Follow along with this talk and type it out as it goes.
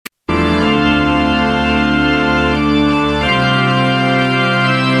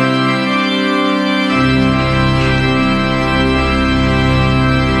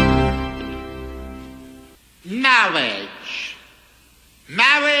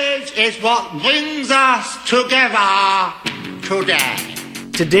Marriage is what brings us together today.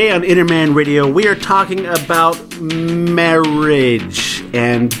 Today on Innerman Radio, we are talking about marriage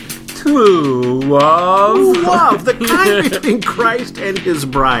and true love, the kind between Christ and His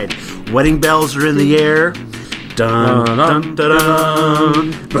bride. Wedding bells are in the air. Dun dun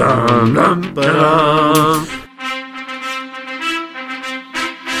dun dun dun dun dun.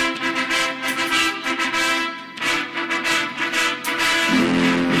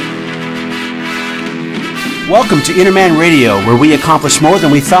 Welcome to Innerman Radio, where we accomplish more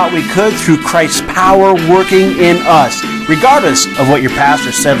than we thought we could through Christ's power working in us, regardless of what your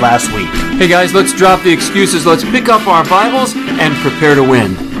pastor said last week. Hey guys, let's drop the excuses. Let's pick up our Bibles and prepare to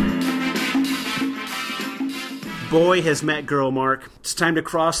win. Boy has met girl, Mark. It's time to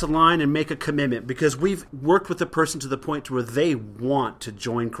cross the line and make a commitment, because we've worked with the person to the point to where they want to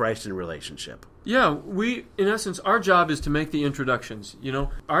join Christ in a relationship. Yeah, in essence, our job is to make the introductions. You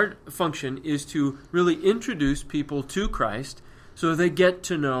know, our function is to really introduce people to Christ so they get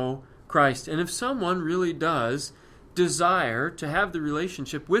to know Christ. And if someone really does desire to have the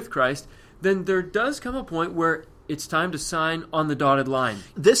relationship with Christ, then there does come a point where it's time to sign on the dotted line.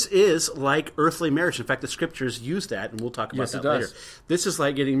 This is like earthly marriage. In fact, the scriptures use that, and we'll talk about that later. This is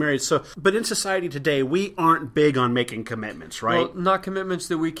like getting married. But in society today, we aren't big on making commitments, right? Well, not commitments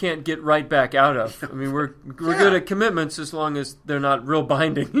that we can't get right back out of. I mean, we're good at commitments as long as they're not real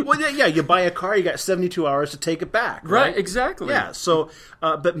binding. Well, yeah, you buy a car, you got 72 hours to take it back, right? Exactly. Yeah, so,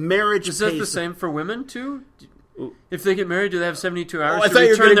 but marriage is that the same for women, too? If they get married, do they have 72 hours I to thought you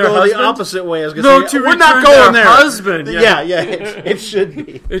were return going to their go husband? the opposite way. I was going to say, we're we're not going their there. Husband. Yeah, it should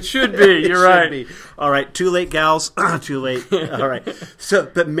be. It should be. You're right. Be. All right, too late, gals. Too late. All right.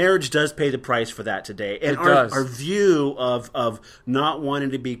 But marriage does pay the price for that today. And our view of not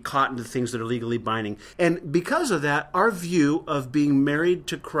wanting to be caught into things that are legally binding. And because of that, our view of being married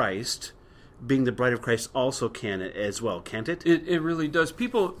to Christ, being the bride of Christ, also can as well, can't it? It really does.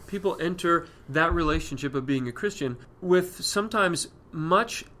 People enter that relationship of being a Christian with sometimes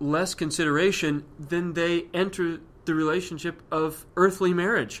much less consideration than they enter the relationship of earthly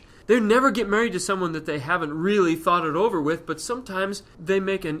marriage. They never get married to someone that they haven't really thought it over with, but sometimes they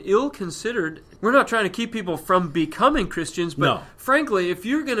make an ill-considered... We're not trying to keep people from becoming Christians, but frankly, if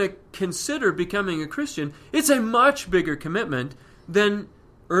you're going to consider becoming a Christian, it's a much bigger commitment than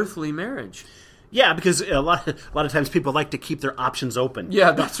earthly marriage. Yeah, because a lot of times people like to keep their options open.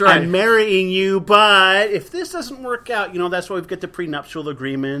 Yeah, that's right. I'm marrying you, but if this doesn't work out, that's why we've got the prenuptial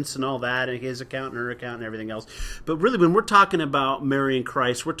agreements and all that, and his account and her account and everything else. But really, when we're talking about marrying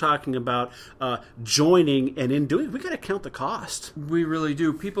Christ, we're talking about joining, and in doing, we got to count the cost. We really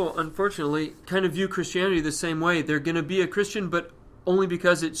do. People, unfortunately, kind of view Christianity the same way. They're going to be a Christian, but only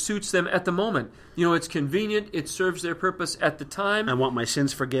because it suits them at the moment. It's convenient. It serves their purpose at the time. I want my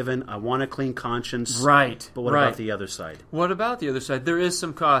sins forgiven. I want a clean conscience. Right. But what about the other side? What about the other side? There is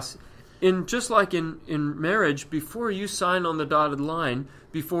some cost. Just like in marriage, before you sign on the dotted line,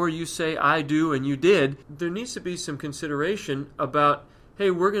 before you say, I do and you did, there needs to be some consideration about,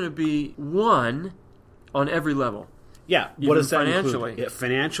 hey, we're going to be one on every level. Yeah, what does that financially include? Yeah,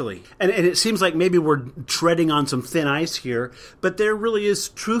 financially. And it seems like maybe we're treading on some thin ice here, but there really is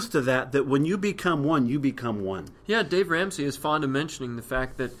truth to that when you become one, you become one. Yeah, Dave Ramsey is fond of mentioning the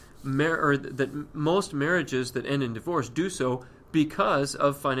fact that that most marriages that end in divorce do so because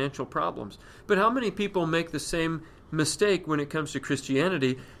of financial problems. But how many people make the same mistake when it comes to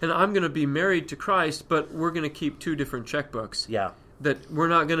Christianity, and I'm going to be married to Christ, but we're going to keep two different checkbooks? Yeah. That we're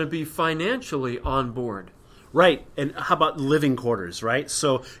not going to be financially on board. Right, and how about living quarters, right?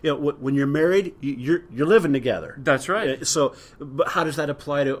 So, when you're married, you're living together. That's right. So, but how does that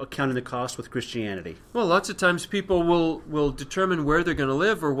apply to accounting the cost with Christianity? Well, lots of times people will determine where they're going to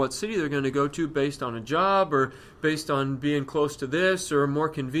live or what city they're going to go to based on a job or based on being close to this or more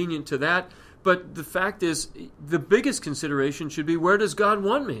convenient to that. But the fact is, the biggest consideration should be, where does God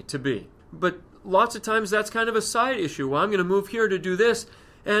want me to be? But lots of times that's kind of a side issue. Well, I'm going to move here to do this,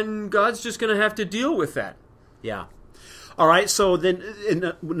 and God's just going to have to deal with that. Yeah. All right, so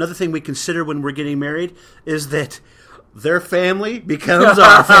then another thing we consider when we're getting married is that their family becomes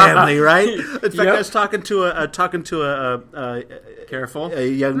our family, right? In fact, I was talking to a careful a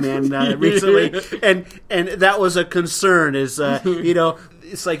young man recently, and that was a concern. Is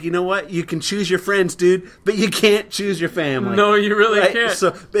it's like, you know what? You can choose your friends, dude, but you can't choose your family. No, you really can't.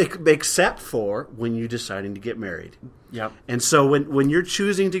 So, except for when you're deciding to get married. Yep. And so when you're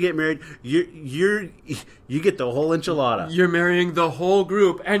choosing to get married, you get the whole enchilada. You're marrying the whole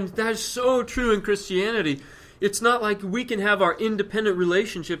group, and that's so true in Christianity. It's not like we can have our independent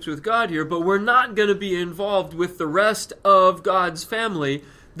relationships with God here, but we're not going to be involved with the rest of God's family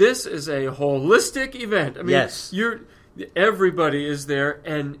This is a holistic event. I mean, yes. Everybody is there,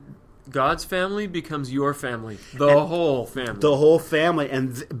 and God's family becomes your family. The whole family. The whole family.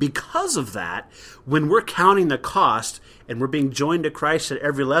 And because of that, when we're counting the cost and we're being joined to Christ at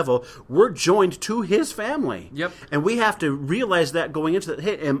every level, we're joined to his family. Yep. And we have to realize that going into that,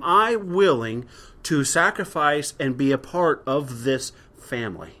 hey, am I willing to sacrifice and be a part of this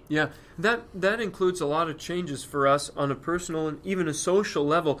family? Yeah. That includes a lot of changes for us on a personal and even a social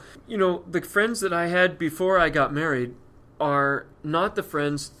level. You know, the friends that I had before I got married are not the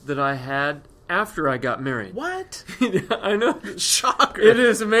friends that I had after I got married. What? I know. Shocker. It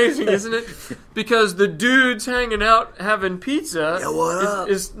is amazing, isn't it? Because the dudes hanging out having pizza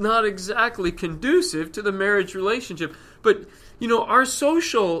is not exactly conducive to the marriage relationship. But, you know, our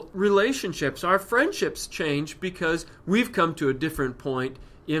social relationships, our friendships change because we've come to a different point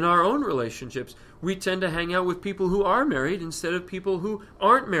in our own relationships. We tend to hang out with people who are married instead of people who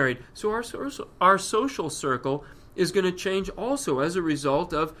aren't married. So our social circle is going to change also as a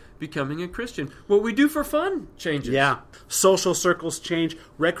result of becoming a Christian. What we do for fun changes. Yeah. Social circles change.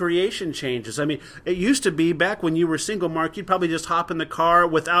 Recreation changes. I mean, it used to be back when you were single, Mark, you'd probably just hop in the car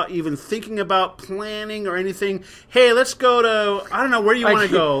without even thinking about planning or anything. Hey, let's go to, I don't know, where you want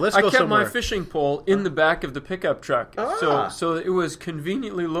to go. Let's go somewhere. I kept my fishing pole in the back of the pickup truck. So it was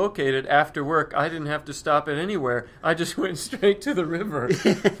conveniently located after work. I didn't have to stop it anywhere. I just went straight to the river.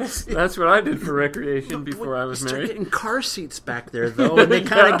 That's what I did for recreation before I was married. Getting car seats back there, though, and they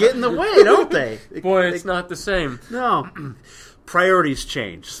kind of get in the way, don't they? Boy, it's not the same. No. Priorities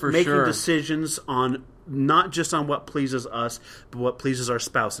change. For Making sure. decisions on not just on what pleases us, but what pleases our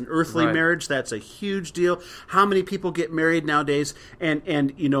spouse. In earthly marriage, that's a huge deal. How many people get married nowadays,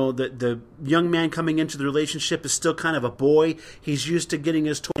 and you know, the young man coming into the relationship is still kind of a boy. He's used to getting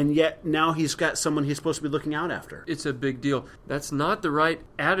his toy, and yet now he's got someone he's supposed to be looking out after. It's a big deal. That's not the right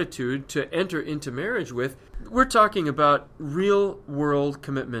attitude to enter into marriage with. We're talking about real-world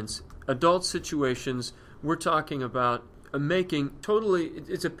commitments, adult situations. We're talking about making totally.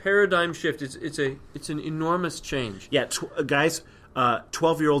 It's a paradigm shift. It's an enormous change. Yeah, guys.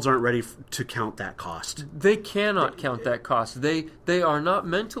 12-year-olds aren't ready to count that cost. They cannot count that cost. They are not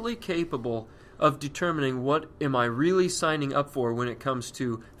mentally capable of determining what am I really signing up for when it comes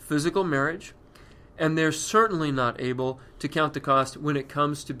to physical marriage. And they're certainly not able to count the cost when it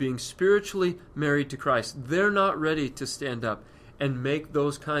comes to being spiritually married to Christ. They're not ready to stand up and make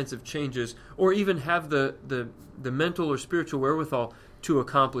those kinds of changes or even have the mental or spiritual wherewithal to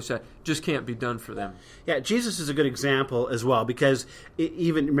accomplish that. Just can't be done for them. Yeah, Jesus is a good example as well, because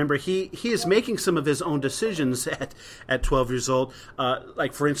even, remember, he is making some of his own decisions at 12 years old.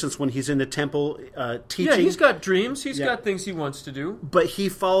 Like, for instance, when he's in the temple teaching. Yeah, he's got dreams. He's got things he wants to do. But he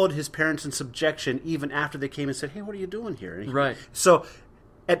followed his parents in subjection even after they came and said, hey, what are you doing here? Right. So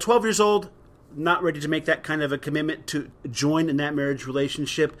at 12 years old, not ready to make that kind of a commitment to join in that marriage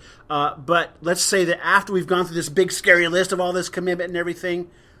relationship. But let's say that after we've gone through this big scary list of all this commitment and everything,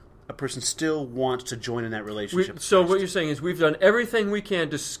 a person still wants to join in that relationship. So what you're saying is we've done everything we can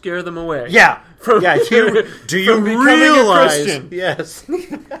to scare them away. Yeah. Do you realize? Yes. We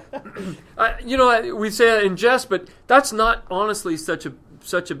say that in jest, but that's not honestly such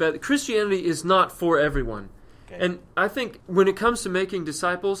a bad. Christianity is not for everyone. Okay. And I think when it comes to making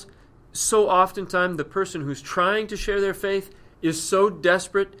disciples, so oftentimes the person who's trying to share their faith is so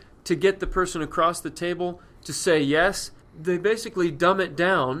desperate to get the person across the table to say yes, they basically dumb it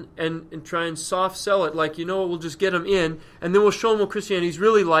down and try and soft sell it like, we'll just get them in, and then we'll show them what Christianity's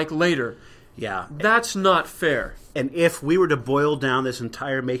really like later. Yeah. That's not fair. And if we were to boil down this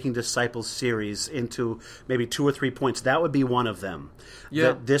entire Making Disciples series into maybe 2 or 3 points, that would be one of them. Yeah.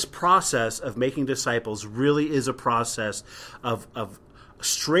 That this process of making disciples really is a process of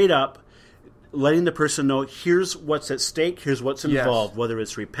straight up letting the person know, here's what's at stake, here's what's involved, whether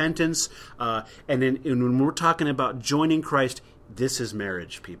it's repentance, and when we're talking about joining Christ, this is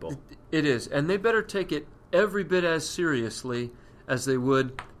marriage, people. It is, and they better take it every bit as seriously as they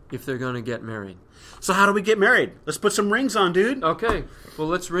would if they're going to get married. So how do we get married? Let's put some rings on, dude. Okay, well,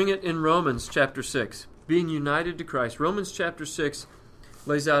 let's ring it in Romans chapter 6. Being united to Christ. Romans chapter 6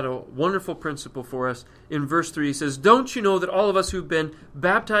 lays out a wonderful principle for us. In verse 3, he says, "Don't you know that all of us who've been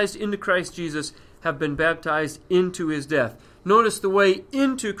baptized into Christ Jesus have been baptized into his death?" Notice the way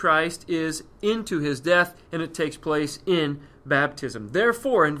into Christ is into his death, and it takes place in baptism.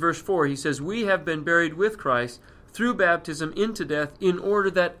 Therefore, in verse 4, he says, "We have been buried with Christ through baptism into death, in order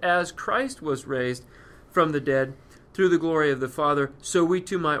that as Christ was raised from the dead through the glory of the Father, so we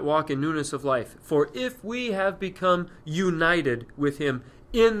too might walk in newness of life. For if we have become united with him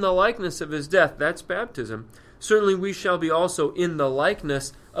in the likeness of his death," that's baptism, "certainly we shall be also in the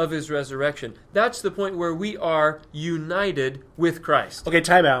likeness of his resurrection. That's the point where we are united with Christ. Okay,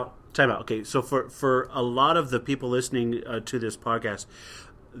 time out. Okay, so for a lot of the people listening to this podcast,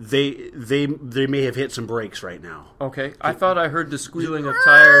 they may have hit some brakes right now. Okay, I thought I heard the squealing of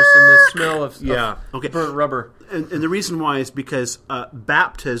tires and the smell of burnt rubber. And the reason why is because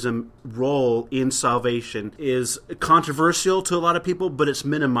baptism role in salvation is controversial to a lot of people, but it's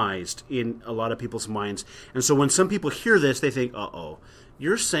minimized in a lot of people's minds. And so when some people hear this, they think, uh-oh.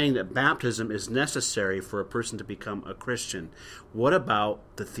 You're saying that baptism is necessary for a person to become a Christian. What about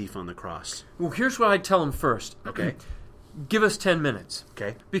the thief on the cross? Well, here's what I'd tell them first. Okay. Give us 10 minutes.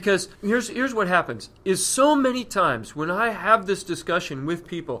 Okay. Because here's what happens, is so many times when I have this discussion with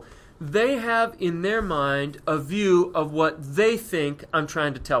people, they have in their mind a view of what they think I'm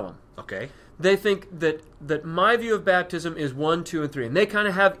trying to tell them. Okay. They think that my view of baptism is 1, 2, and 3. And they kind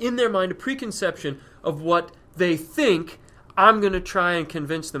of have in their mind a preconception of what they think I'm going to try and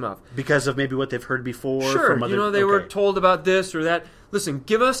convince them of. Because of maybe what they've heard before? Sure. They were told about this or that. Listen,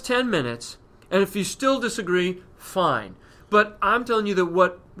 give us 10 minutes, and if you still disagree, fine. But I'm telling you that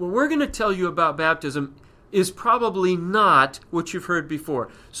what we're going to tell you about baptism is probably not what you've heard before.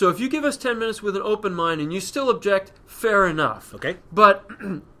 So if you give us 10 minutes with an open mind and you still object, fair enough. Okay. But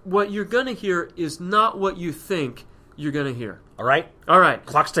what you're going to hear is not what you think you're going to hear. All right? All right.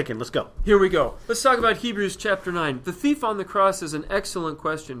 Clock's ticking. Let's go. Here we go. Let's talk about Hebrews chapter 9. The thief on the cross is an excellent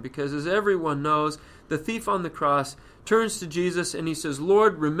question because, as everyone knows, the thief on the cross turns to Jesus and he says,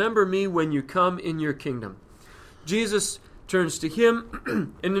 Lord, remember me when you come in your kingdom. Jesus turns to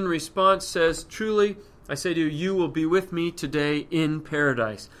him and in response says, truly, I say to you, you will be with me today in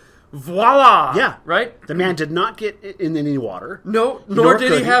paradise. Voila! Yeah. Right? The man did not get in any water. No, nor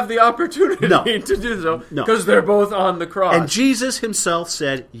did he have the opportunity to do so. No. Because they're both on the cross. And Jesus himself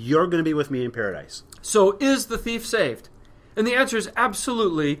said, you're going to be with me in paradise. So is the thief saved? And the answer is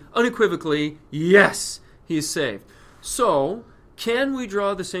absolutely, unequivocally, yes, he's saved. So, can we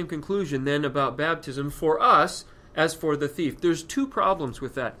draw the same conclusion then about baptism for us as for the thief? There's two problems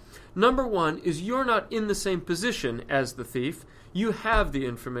with that. Number one is you're not in the same position as the thief. You have the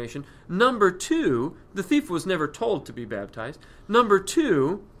information. Number two, the thief was never told to be baptized. Number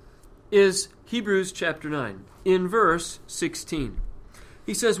two is Hebrews chapter 9, in verse 16.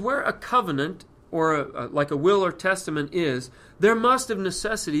 He says, where a covenant, or like a will or testament is, there must of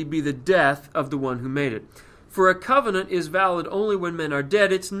necessity be the death of the one who made it. For a covenant is valid only when men are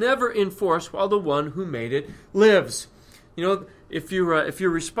dead. It's never in force while the one who made it lives. You know, if you're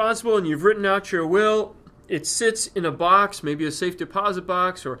responsible and you've written out your will, it sits in a box, maybe a safe deposit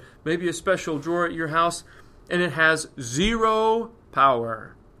box, or maybe a special drawer at your house, and it has zero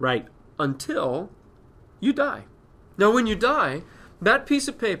power. Right. Until you die. Now, when you die, that piece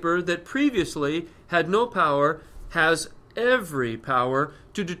of paper that previously had no power has every power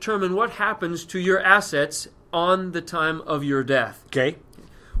to determine what happens to your assets on the time of your death. Okay.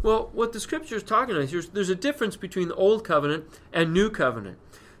 Well, what the Scripture is talking about here, there's a difference between the Old Covenant and New Covenant.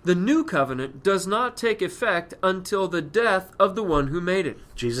 The New Covenant does not take effect until the death of the one who made it.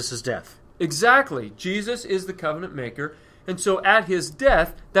 Jesus' death. Exactly. Jesus is the covenant maker, and so at his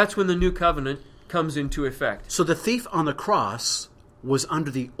death, that's when the New Covenant comes into effect. So the thief on the cross was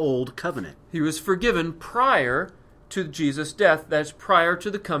under the Old Covenant. He was forgiven prior to Jesus' death. That's prior to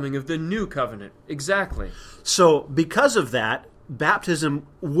the coming of the New Covenant. Exactly. So because of that, baptism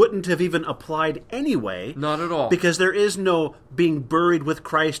wouldn't have even applied anyway. Not at all. Because there is no being buried with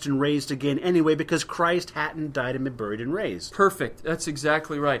Christ and raised again anyway, because Christ hadn't died and been buried and raised. Perfect. That's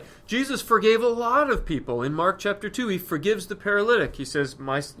exactly right. Jesus forgave a lot of people. In Mark chapter 2, he forgives the paralytic. He says,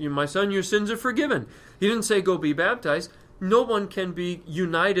 my son, your sins are forgiven. He didn't say, go be baptized. No one can be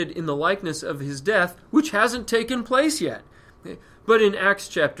united in the likeness of his death, which hasn't taken place yet. But in Acts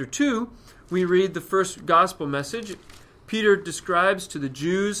chapter 2, we read the first gospel message. Peter describes to the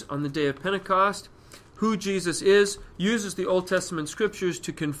Jews on the day of Pentecost who Jesus is, uses the Old Testament scriptures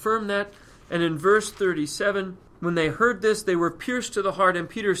to confirm that. And in verse 37, when they heard this, they were pierced to the heart. And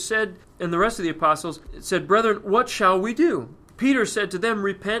Peter said, and the rest of the apostles said, brethren, what shall we do? Peter said to them,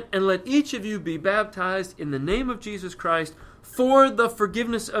 repent and let each of you be baptized in the name of Jesus Christ for the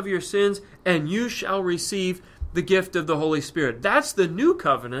forgiveness of your sins, and you shall receive the gift of the Holy Spirit. That's the new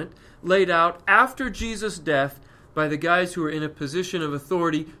covenant laid out after Jesus' death by the guys who are in a position of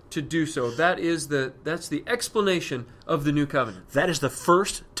authority to do so. That's the explanation of the new covenant. That is the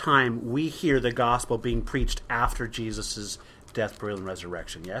first time we hear the gospel being preached after Jesus' death, burial, and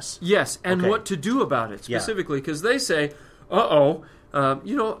resurrection, yes? Yes, and what to do about it specifically, because they say, put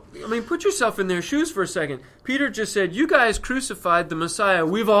yourself in their shoes for a second. Peter just said, you guys crucified the Messiah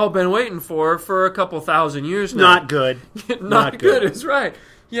we've all been waiting for a couple thousand years now. Not good. Not good, is right.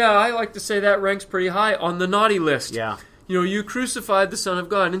 Yeah, I like to say that ranks pretty high on the naughty list. Yeah. You crucified the Son of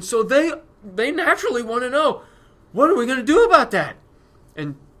God. And so they naturally want to know, what are we going to do about that?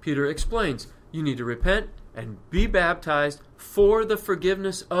 And Peter explains, you need to repent and be baptized for the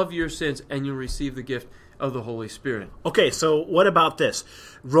forgiveness of your sins, and you'll receive the gift of the Holy Spirit. Okay, so what about this?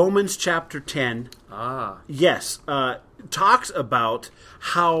 Romans chapter 10, yes, talks about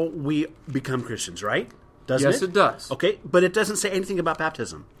how we become Christians, right? Doesn't it? Yes, it does. Okay, but it doesn't say anything about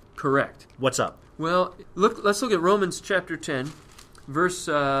baptism. Correct. What's up? Well, let's look at Romans chapter 10, verse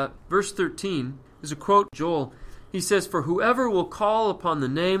 13. There's a quote, Joel. He says, "For whoever will call upon the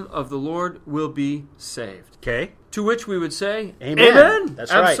name of the Lord will be saved." Okay. To which we would say, Amen. Amen.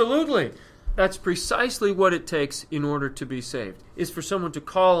 That's right. Absolutely. That's precisely what it takes in order to be saved, is for someone to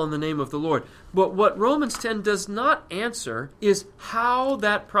call on the name of the Lord. But what Romans 10 does not answer is how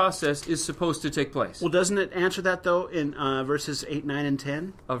that process is supposed to take place. Well, doesn't it answer that, though, in verses 8, 9, and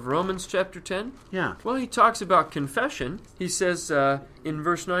 10? Of Romans chapter 10? Yeah. Well, he talks about confession. He says in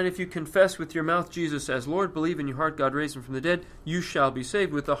verse 9, "If you confess with your mouth Jesus as Lord, believe in your heart God raised him from the dead, you shall be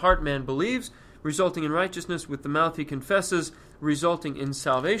saved. With the heart man believes, resulting in righteousness. With the mouth he confesses, resulting in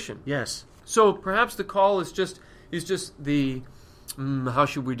salvation." Yes. So perhaps the call is just the how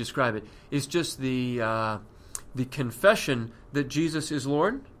should we describe it? Is just the confession that Jesus is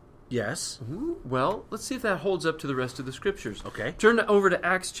Lord. Yes. Well, let's see if that holds up to the rest of the Scriptures. Okay. Turn over to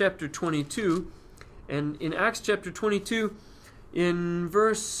Acts chapter 22, and in Acts chapter 22, in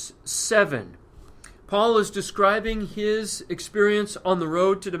verse 7, Paul is describing his experience on the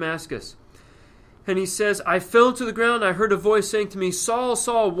road to Damascus. And he says, "I fell to the ground. I heard a voice saying to me, 'Saul,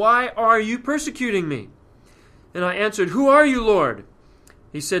 Saul, why are you persecuting me?' And I answered, 'Who are you, Lord?'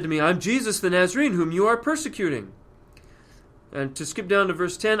 He said to me, 'I'm Jesus the Nazarene, whom you are persecuting.' And to skip down to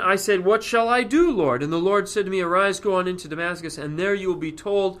verse 10, I said, 'What shall I do, Lord?' And the Lord said to me, 'Arise, go on into Damascus, and there you will be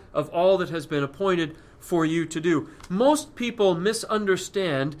told of all that has been appointed for you to do.'" Most people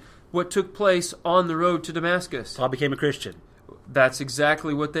misunderstand what took place on the road to Damascus. Paul became a Christian. That's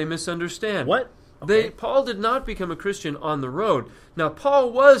exactly what they misunderstand. What? Okay. Paul did not become a Christian on the road. Now,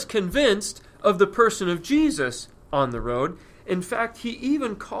 Paul was convinced of the person of Jesus on the road. In fact, he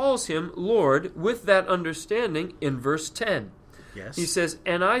even calls him Lord with that understanding in verse 10. Yes. He says,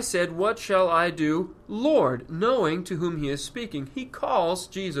 "And I said, 'What shall I do, Lord?' knowing to whom he is speaking." He calls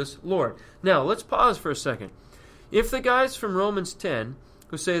Jesus Lord. Now, let's pause for a second. If the guys from Romans 10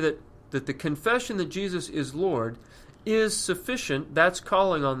 who say that the confession that Jesus is Lord is sufficient, that's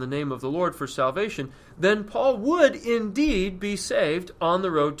calling on the name of the Lord for salvation, then Paul would indeed be saved on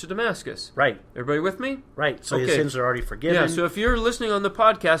the road to Damascus. Right. Everybody with me? Right. So Okay. his sins are already forgiven. Yeah, so if you're listening on the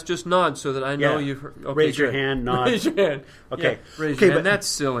podcast, just nod so that I know Yeah. you've heard. Okay, Raise your good. hand, nod. Raise your hand. Okay. Yeah, raise Okay, your hand. but- That's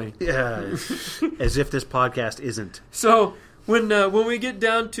silly. Yeah. As if this podcast isn't. So when we get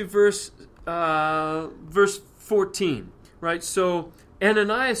down to verse 14, right? So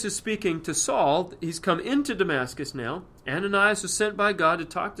Ananias is speaking to Saul. He's come into Damascus now. Ananias was sent by God to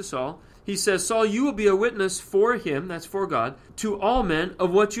talk to Saul. He says, "Saul, you will be a witness for him," that's for God, "to all men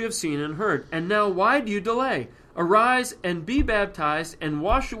of what you have seen and heard. And now why do you delay? Arise and be baptized and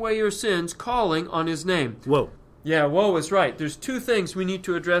wash away your sins, calling on his name." Whoa. Yeah, whoa is right. There's two things we need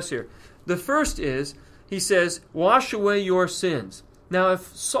to address here. The first is, he says, wash away your sins. Now,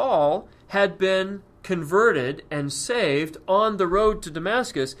 if Saul had been converted and saved on the road to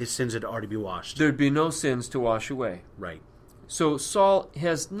Damascus, His sins had already been washed. there'd be no sins to wash away. Right. So Saul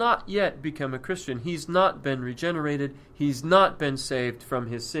has not yet become a Christian. He's not been regenerated. He's not been saved from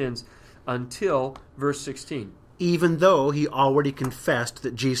his sins until verse 16. Even though he already confessed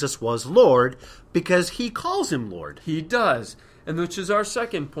that Jesus was Lord because he calls him Lord. He does, and which is our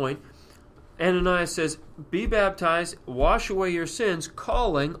second point. Ananias says, "Be baptized, wash away your sins,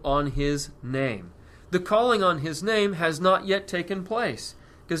 calling on his name." The calling on his name has not yet taken place,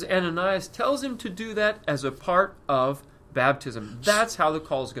 because Ananias tells him to do that as a part of baptism. That's how the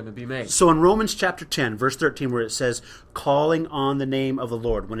call is going to be made. So in Romans chapter 10, verse 13, where it says, calling on the name of the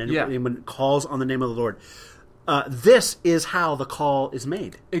Lord, when anyone calls on the name of the Lord, this is how the call is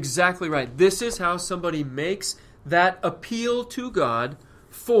made. Exactly right. This is how somebody makes that appeal to God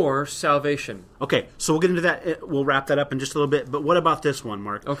for salvation. Okay, so we'll get into that. We'll wrap that up in just a little bit. But what about this one,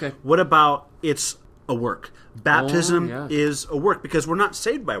 Mark? Okay. What about it's a work? Baptism yeah. is a work because we're not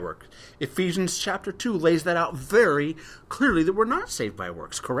saved by work. Ephesians chapter 2 lays that out very clearly that we're not saved by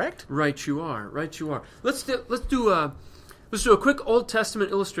works, correct? Right you are. Right you are. Let's do a quick Old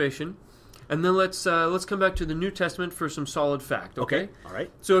Testament illustration, and then let's come back to the New Testament for some solid fact. Okay. All right.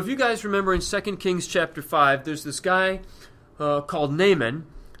 So if you guys remember in 2 Kings chapter 5, there's this guy called Naaman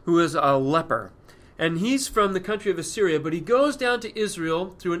who is a leper. And he's from the country of Assyria, but he goes down to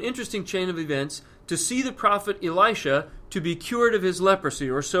Israel through an interesting chain of events to see the prophet Elisha to be cured of his leprosy,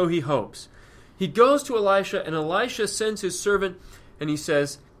 or so he hopes. He goes to Elisha, and Elisha sends his servant, and he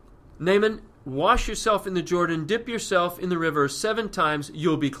says, Naaman, wash yourself in the Jordan, dip yourself in the river 7 times,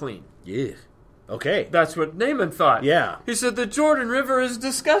 you'll be clean. Yeah. Okay. That's what Naaman thought. Yeah. He said, the Jordan River is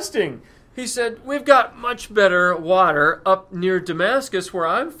disgusting. He said, we've got much better water up near Damascus, where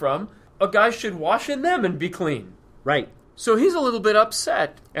I'm from. A guy should wash in them and be clean. Right. So he's a little bit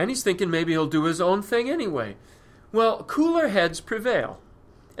upset, and he's thinking maybe he'll do his own thing anyway. Well, cooler heads prevail.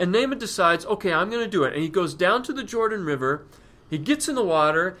 And Naaman decides, okay, I'm going to do it. And he goes down to the Jordan River, he gets in the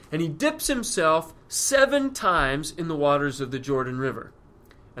water, and he dips himself 7 times in the waters of the Jordan River.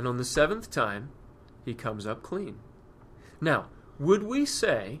 And on the 7th time, he comes up clean. Now, would we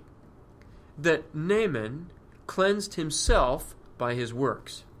say that Naaman cleansed himself by his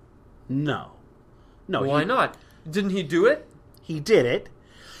works? No. No. Why not? Didn't he do it? He did it.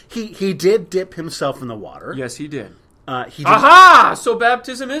 He did dip himself in the water. Yes, he did. He did. Aha! So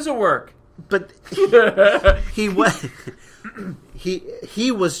baptism is a work. But he was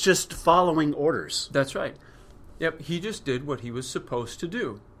he was just following orders. That's right. Yep, he just did what he was supposed to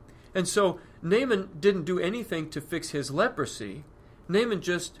do. And so Naaman didn't do anything to fix his leprosy. Naaman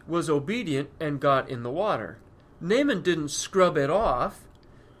just was obedient and got in the water. Naaman didn't scrub it off.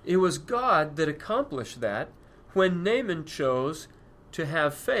 It was God that accomplished that when Naaman chose to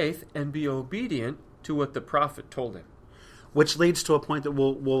have faith and be obedient to what the prophet told him. Which leads to a point that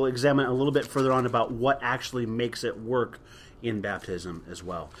we'll examine a little bit further on about what actually makes it work in baptism as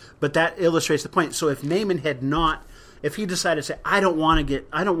well. But that illustrates the point. So if Naaman had not, if he decided to say, I don't want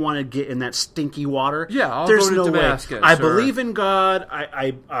to get in that stinky water. Yeah, I'll there's go to no Damascus. Way. I believe in God.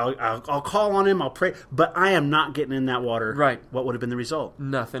 I'll call on Him. I'll pray. But I am not getting in that water. Right. What would have been the result?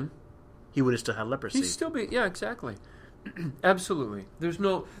 Nothing. He would have still had leprosy. He'd still be, yeah, exactly. Absolutely. There's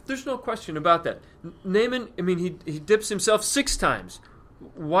no question about that. Naaman, I mean, he dips himself 6 times.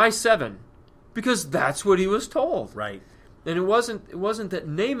 Why 7? Because that's what he was told. Right. And it wasn't that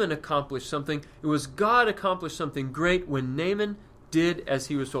Naaman accomplished something. It was God accomplished something great when Naaman did as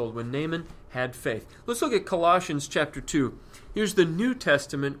he was told, when Naaman had faith. Let's look at Colossians chapter 2. Here's the New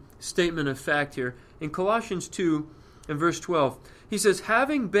Testament statement of fact here. In Colossians 2 and verse 12, he says,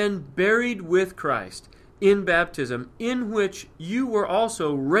 having been buried with Christ in baptism, in which you were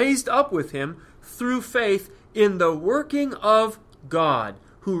also raised up with him through faith in the working of God,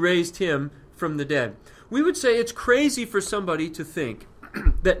 who raised him from the dead. We would say it's crazy for somebody to think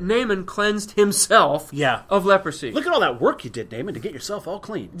that Naaman cleansed himself of leprosy. Look at all that work you did, Naaman, to get yourself all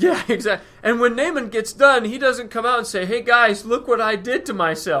clean. Yeah, exactly. And when Naaman gets done, he doesn't come out and say, hey guys, look what I did to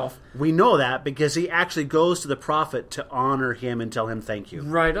myself. We know that because he actually goes to the prophet to honor him and tell him thank you.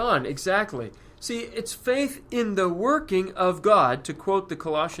 Right on, exactly. See, it's faith in the working of God, to quote the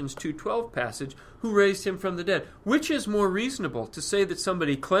Colossians 2:12 passage, who raised him from the dead. Which is more reasonable, to say that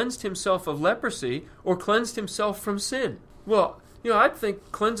somebody cleansed himself of leprosy or cleansed himself from sin? Well, I'd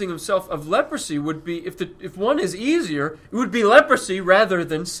think cleansing himself of leprosy would be, if one is easier, it would be leprosy rather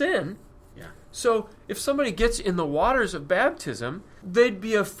than sin. Yeah. So if somebody gets in the waters of baptism, they'd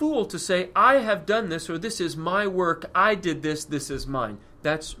be a fool to say, I have done this, or this is my work, I did this, this is mine.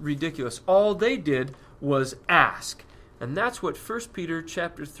 That's ridiculous. All they did was ask. And that's what 1 Peter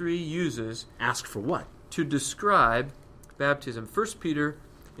chapter 3 uses. Ask for what? To describe baptism. 1 Peter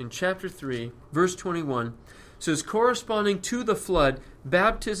in chapter 3, verse 21, says, corresponding to the flood,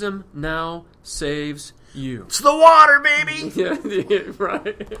 baptism now saves you. It's the water, baby! Yeah,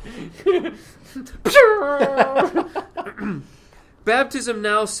 right. Baptism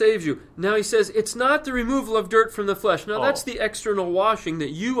now saves you. Now he says it's not the removal of dirt from the flesh. Now that's the external washing that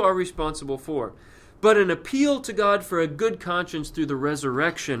you are responsible for, but an appeal to God for a good conscience through the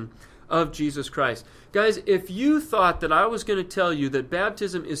resurrection of Jesus Christ. Guys, if you thought that I was going to tell you that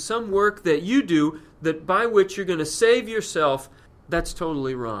baptism is some work that you do that by which you're going to save yourself, that's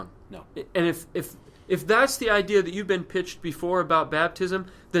totally wrong. No. And if that's the idea that you've been pitched before about baptism,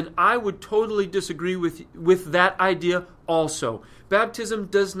 then I would totally disagree with that idea also. Baptism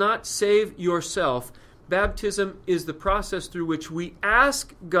does not save yourself. Baptism is the process through which we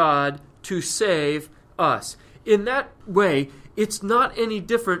ask God to save us. In that way, it's not any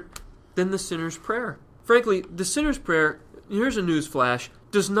different than the sinner's prayer. Frankly, the sinner's prayer, here's a news flash,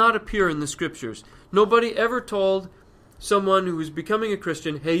 does not appear in the Scriptures. Nobody ever told someone who is becoming a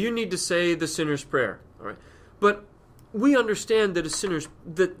Christian, hey, you need to say the sinner's prayer. All right. But we understand that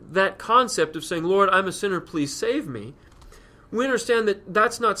that concept of saying, Lord, I'm a sinner, please save me, we understand that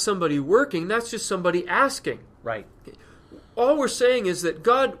that's not somebody working, that's just somebody asking. Right. All we're saying is that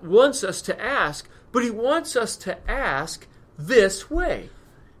God wants us to ask, But he wants us to ask this way.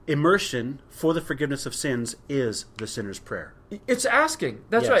 Immersion for the forgiveness of sins is the sinner's prayer. It's asking.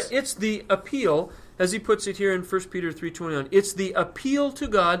 That's Yes. right. It's the appeal, as he puts it here in 1 Peter 3:21. It's the appeal to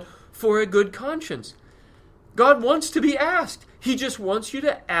God for a good conscience. God wants to be asked. He just wants you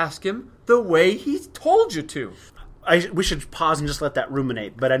to ask him the way he told you to. We should pause and just let that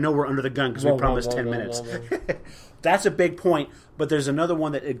ruminate, but I know we're under the gun because we promised 10 minutes. That's a big point, but there's another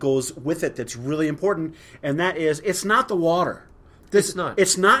one that it goes with it that's really important, and that is, it's not the water. It's not.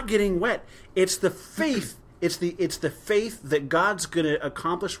 It's not getting wet. It's the faith. It's the faith that God's going to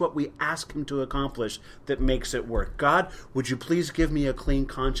accomplish what we ask him to accomplish that makes it work. God, would you please give me a clean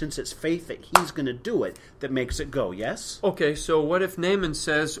conscience? It's faith that he's going to do it that makes it go, yes? Okay, so what if Naaman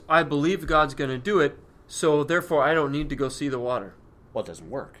says, I believe God's going to do it, so therefore I don't need to go see the water? Well, it doesn't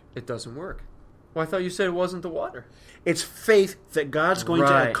work. It doesn't work. Well, I thought you said it wasn't the water. It's faith that God's going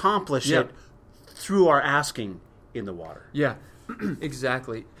to accomplish it through our asking in the water. Yeah,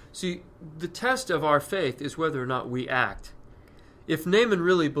 exactly. See, the test of our faith is whether or not we act. If Naaman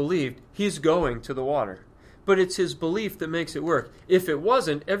really believed, he's going to the water. But it's his belief that makes it work. If it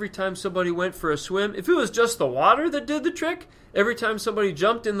wasn't, every time somebody went for a swim, if it was just the water that did the trick, every time somebody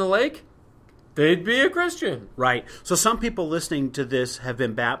jumped in the lake, they'd be a Christian. Right. So some people listening to this have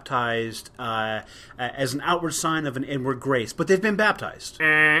been baptized as an outward sign of an inward grace, but they've been baptized.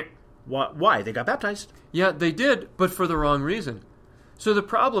 Why? They got baptized. Yeah, they did, but for the wrong reason. So the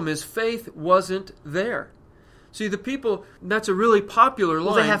problem is faith wasn't there. See, the people, that's a really popular line.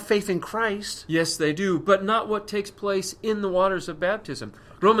 Well, they have faith in Christ. Yes, they do, but not what takes place in the waters of baptism.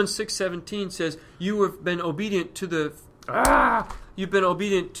 Romans 6:17 says, you have been obedient to the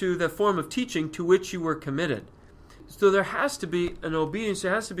form of teaching to which you were committed. So there has to be an obedience,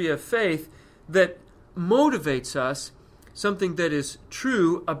 there has to be a faith that motivates us, something that is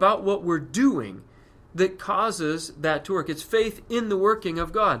true about what we're doing, that causes that to work. It's faith in the working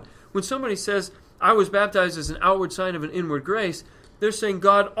of God. When somebody says, I was baptized as an outward sign of an inward grace, they're saying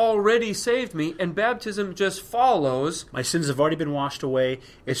God already saved me, and baptism just follows. My sins have already been washed away.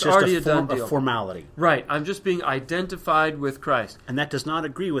 It's just already a formality. Right. I'm just being identified with Christ. And that does not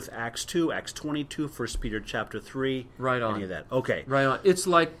agree with Acts 2, Acts 22, 1 Peter chapter 3. Right on. Any of that. Okay. Right on. It's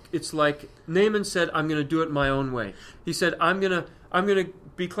like Naaman said, I'm going to do it my own way. He said, I'm going to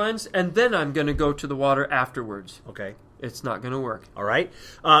be cleansed, and then I'm going to go to the water afterwards. Okay. It's not going to work. All right.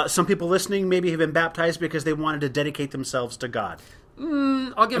 Some people listening maybe have been baptized because they wanted to dedicate themselves to God.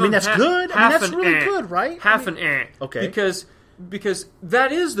 I'll give them that's good. That's really good, right? Okay. Because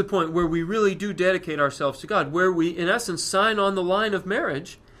that is the point where we really do dedicate ourselves to God, where we, in essence, sign on the line of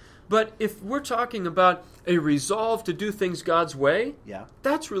marriage. But if we're talking about a resolve to do things God's way,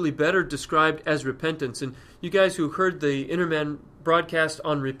 that's really better described as repentance. And you guys who heard the Interman broadcast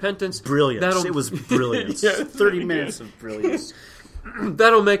on repentance, brilliance. It was brilliance. 30 minutes of brilliance.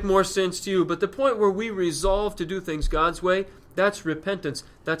 That'll make more sense to you. But the point where we resolve to do things God's way, that's repentance.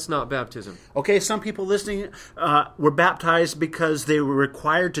 That's not baptism. Okay, some people listening were baptized because they were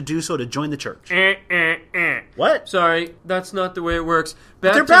required to do so to join the church. What? Sorry, that's not the way it works.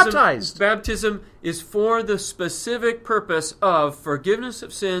 But they're baptized. Baptism is for the specific purpose of forgiveness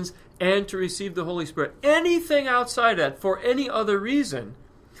of sins and to receive the Holy Spirit. Anything outside that, for any other reason,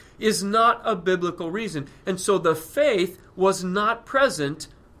 is not a biblical reason. And so the faith was not present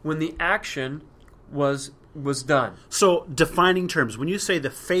when the action was done. So, defining terms. When you say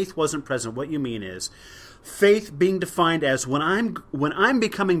the faith wasn't present, what you mean is faith being defined as when I'm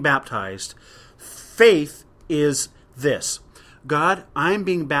becoming baptized, faith is this. God, I'm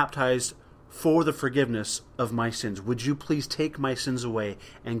being baptized for the forgiveness of my sins. Would you please take my sins away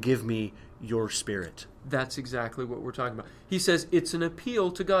and give me your Spirit? That's exactly what we're talking about. He says it's an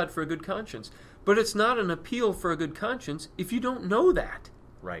appeal to God for a good conscience. But it's not an appeal for a good conscience if you don't know that.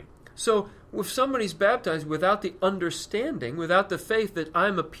 Right. So if somebody's baptized without the understanding, without the faith that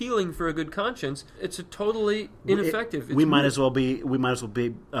I'm appealing for a good conscience, it's a totally ineffective. We might as well be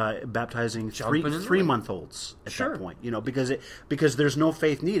baptizing 3-month-olds at that point, because there's no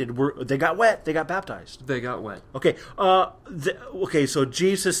faith needed. They got wet, they got baptized. They got wet. Okay. So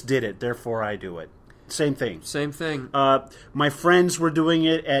Jesus did it, therefore I do it. Same thing. Same thing. My friends were doing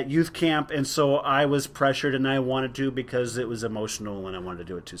it at youth camp, and so I was pressured, and I wanted to because it was emotional, and I wanted to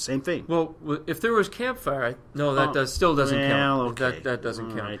do it too. Same thing. Well, if there was campfire, still doesn't count. Okay. That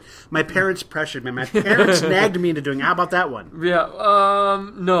doesn't count. Right. My parents pressured me. My parents nagged me into doing it. How about that one? Yeah.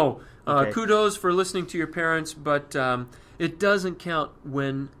 No. Okay. Kudos for listening to your parents, but it doesn't count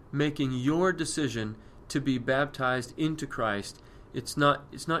when making your decision to be baptized into Christ. It's not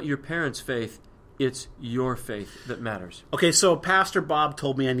your parents' faith. It's your faith that matters. Okay, so Pastor Bob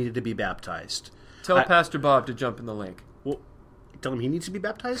told me I needed to be baptized. Tell Pastor Bob to jump in the lake. Well, tell him he needs to be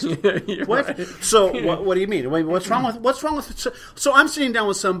baptized? What? Right. So what do you mean? What's wrong with so I'm sitting down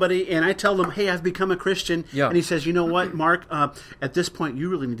with somebody and I tell them, hey, I've become a Christian. Yeah. And he says, you know what, Mark, at this point you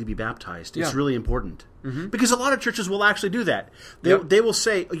really need to be baptized. It's really important. Mm-hmm. Because a lot of churches will actually do that. They will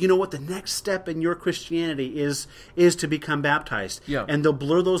say, you know what, the next step in your Christianity is to become baptized. Yeah. And they'll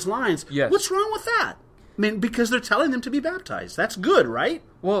blur those lines. Yes. What's wrong with that? I mean, because they're telling them to be baptized. That's good, right?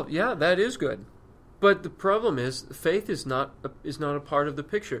 Well, yeah, that is good. But the problem is, faith is not a part of the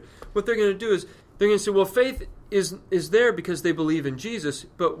picture. What they're going to do is, they're going to say, well, faith is there because they believe in Jesus,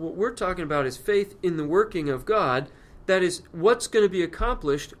 but what we're talking about is faith in the working of God. That is what's going to be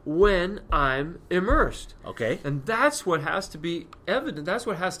accomplished when I'm immersed. Okay. And that's what has to be evident. That's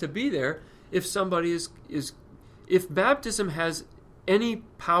what has to be there if somebody is if baptism has any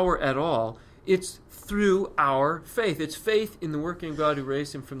power at all, it's through our faith. It's faith in the working of God who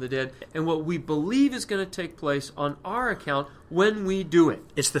raised him from the dead and what we believe is going to take place on our account when we do it.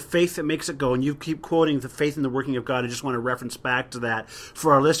 It's the faith that makes it go. And you keep quoting the faith in the working of God. I just want to reference back to that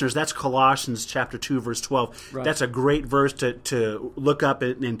for our listeners. That's Colossians chapter 2, verse 12. Right. That's a great verse to look up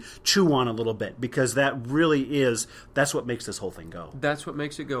and chew on a little bit because that really that's what makes this whole thing go. That's what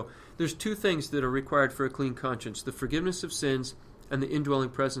makes it go. There's two things that are required for a clean conscience: the forgiveness of sins and the indwelling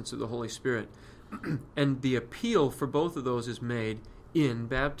presence of the Holy Spirit. And the appeal for both of those is made in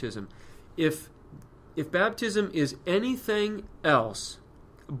baptism. If baptism is anything else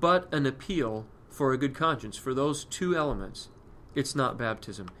but an appeal for a good conscience, for those two elements, it's not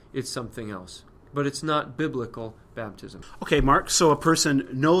baptism. It's something else. But it's not biblical baptism. Okay, Mark, so a person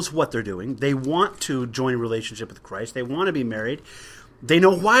knows what they're doing. They want to join a relationship with Christ. They want to be married. They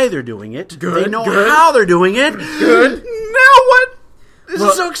know why they're doing it. Good, they know good. how they're doing it. Good. Now what? This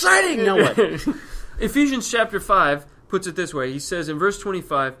is so exciting. Now what? Ephesians chapter 5 puts it this way. He says in verse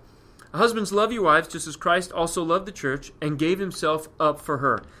 25, "Husbands, love your wives, just as Christ also loved the church and gave himself up for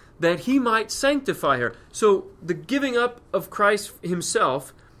her, that he might sanctify her." So the giving up of Christ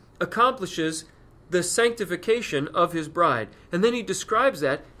himself accomplishes the sanctification of his bride. And then he describes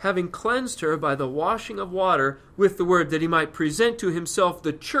that, having cleansed her by the washing of water with the word, that he might present to himself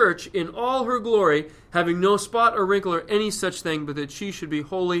the church in all her glory, having no spot or wrinkle or any such thing, but that she should be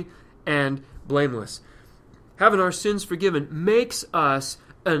holy and blameless. Having our sins forgiven makes us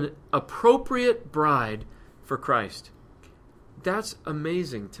an appropriate bride for Christ. That's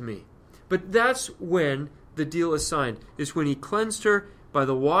amazing to me. But that's when the deal is signed, is when he cleansed her by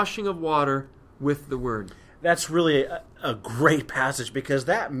the washing of water with the word. That's really a great passage because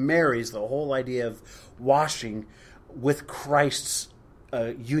that marries the whole idea of washing with Christ's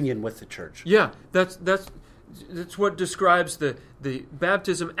union with the church. Yeah, that's what describes the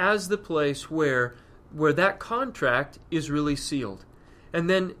baptism as the place where that contract is really sealed. And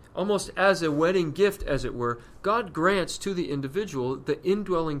then, almost as a wedding gift, as it were, God grants to the individual the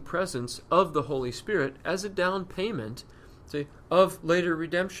indwelling presence of the Holy Spirit as a down payment of later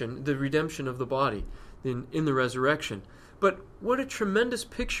redemption, the redemption of the body in the resurrection. But what a tremendous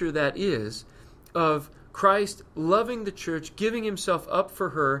picture that is of Christ loving the church, giving himself up for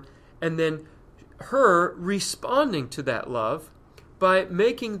her, and then her responding to that love by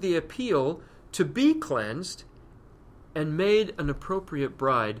making the appeal to be cleansed and made an appropriate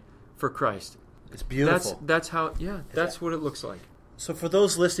bride for Christ. It's beautiful. That's how, that's what it looks like. So for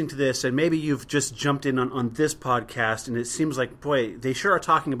those listening to this, and maybe you've just jumped in on this podcast, and it seems like, boy, they sure are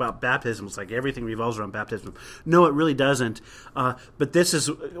talking about baptism. It's like everything revolves around baptism. No, it really doesn't. But this is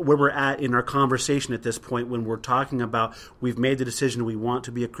where we're at in our conversation at this point when we're talking about we've made the decision we want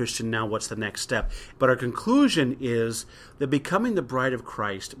to be a Christian, now what's the next step? But our conclusion is that becoming the bride of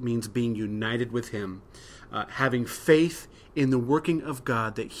Christ means being united with him, having faith in the working of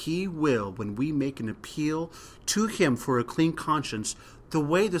God that he will, when we make an appeal to him for a clean conscience, the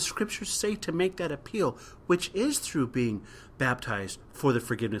way the scriptures say to make that appeal, which is through being baptized for the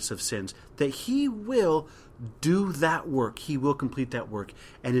forgiveness of sins, that he will do that work. He will complete that work.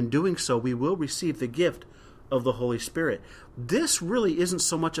 And in doing so, we will receive the gift of the Holy Spirit. This really isn't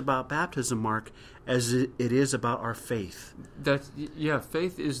so much about baptism, Mark, as it is about our faith.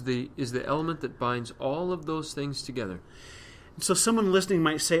 Faith is the element that binds all of those things together. So someone listening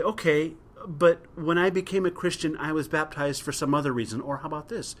might say, okay, but when I became a Christian, I was baptized for some other reason. Or how about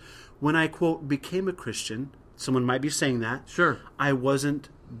this? When I, quote, became a Christian, someone might be saying that. Sure. I wasn't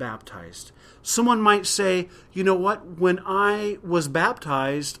baptized. Someone might say, you know what? When I was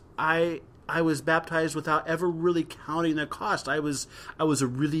baptized, I was baptized without ever really counting the cost. I was a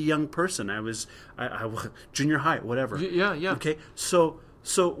really young person. I was junior high, whatever. Yeah. Okay, so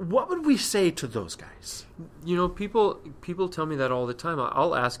So what would we say to those guys? You know, people tell me that all the time.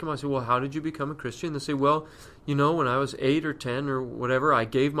 I'll ask them, I say, well, how did you become a Christian? They say, well, you know, when I was 8 or 10 or whatever, I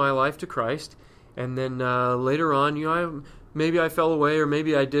gave my life to Christ. And then later on, you know, maybe I fell away or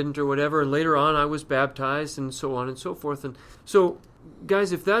maybe I didn't or whatever. And later on, I was baptized and so on and so forth. And so,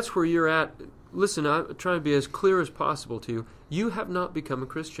 guys, if that's where you're at, listen, I'm trying to be as clear as possible to you. You have not become a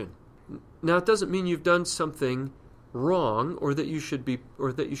Christian. Now, it doesn't mean you've done something wrong or that you should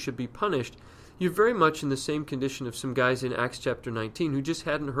be punished. You're very much in the same condition of some guys in Acts chapter 19 who just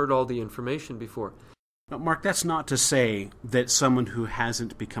hadn't heard all the information before. Now, Mark, that's not to say that someone who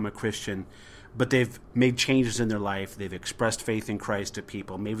hasn't become a Christian, but they've made changes in their life, they've expressed faith in Christ to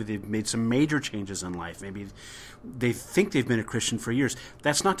people, maybe they've made some major changes in life, maybe they think they've been a Christian for years.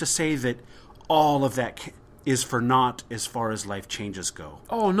 That's not to say that all of that is for naught as far as life changes go.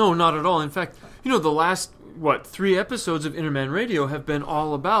 Oh, no, not at all. In fact, you know, the last, 3 episodes of Inner Man Radio have been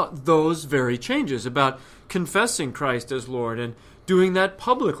all about those very changes, about confessing Christ as Lord and doing that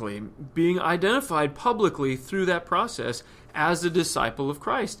publicly, being identified publicly through that process as a disciple of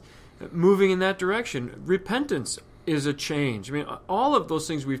Christ, moving in that direction. Repentance is a change. I mean, all of those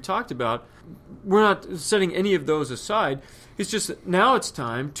things we've talked about, we're not setting any of those aside. It's just that now it's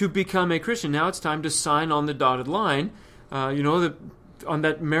time to become a Christian. Now it's time to sign on the dotted line, on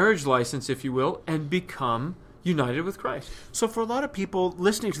that marriage license, if you will, and become united with Christ. So for a lot of people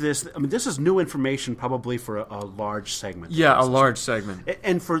listening to this, I mean, this is new information probably for a large segment. Yeah, a large segment.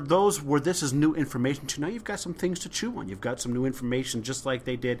 And for those where this is new information to, now you've got some things to chew on. You've got some new information, just like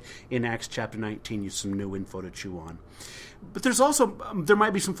they did in Acts chapter 19, you've some new info to chew on. But there's also, there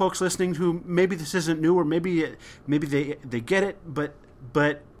might be some folks listening who maybe this isn't new, or maybe they get it, but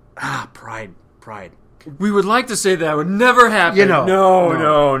pride. We would like to say that would never happen. You know,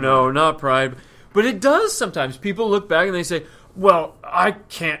 no, not pride. But it does sometimes. People look back and they say, well, I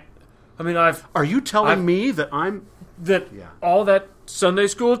can't. I mean, Are you telling me that all that Sunday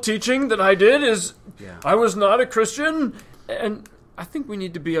school teaching that I did is, I was not a Christian? And I think we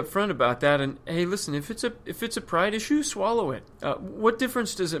need to be upfront about that. And hey, listen, if it's a pride issue, swallow it. What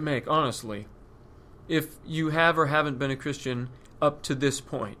difference does it make, honestly, if you have or haven't been a Christian up to this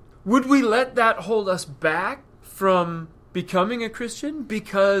point? Would we let that hold us back from becoming a Christian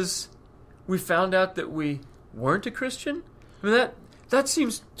because we found out that we weren't a Christian? I mean, that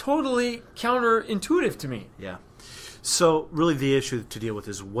seems totally counterintuitive to me. Yeah. So really the issue to deal with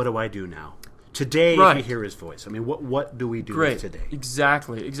is, what do I do now? Today, right. If you hear his voice. I mean, what do we do today?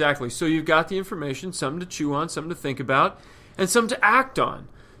 Exactly. So you've got the information, something to chew on, something to think about, and something to act on.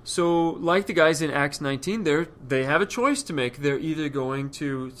 So like the guys in Acts 19, they have a choice to make. They're either going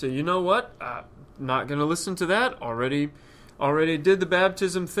to say, you know what, not going to listen to that, already did the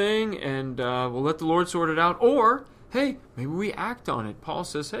baptism thing, and we'll let the Lord sort it out. Or, hey, maybe we act on it. Paul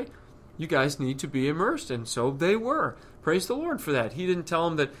says, hey, you guys need to be immersed, and so they were. Praise the Lord for that. He didn't tell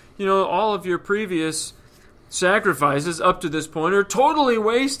them that, all of your previous sacrifices up to this point are totally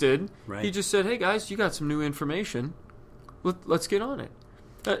wasted. Right. He just said, hey, guys, you got some new information. Let's get on it.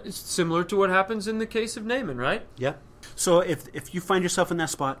 It's similar to what happens in the case of Naaman, right? Yeah. So if you find yourself in that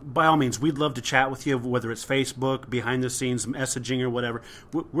spot, by all means, we'd love to chat with you, whether it's Facebook, behind the scenes, messaging, or whatever.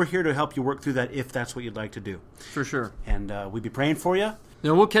 We're here to help you work through that if that's what you'd like to do. For sure. And we'd be praying for you.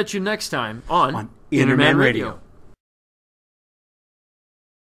 Now we'll catch you next time on Inner Man Radio.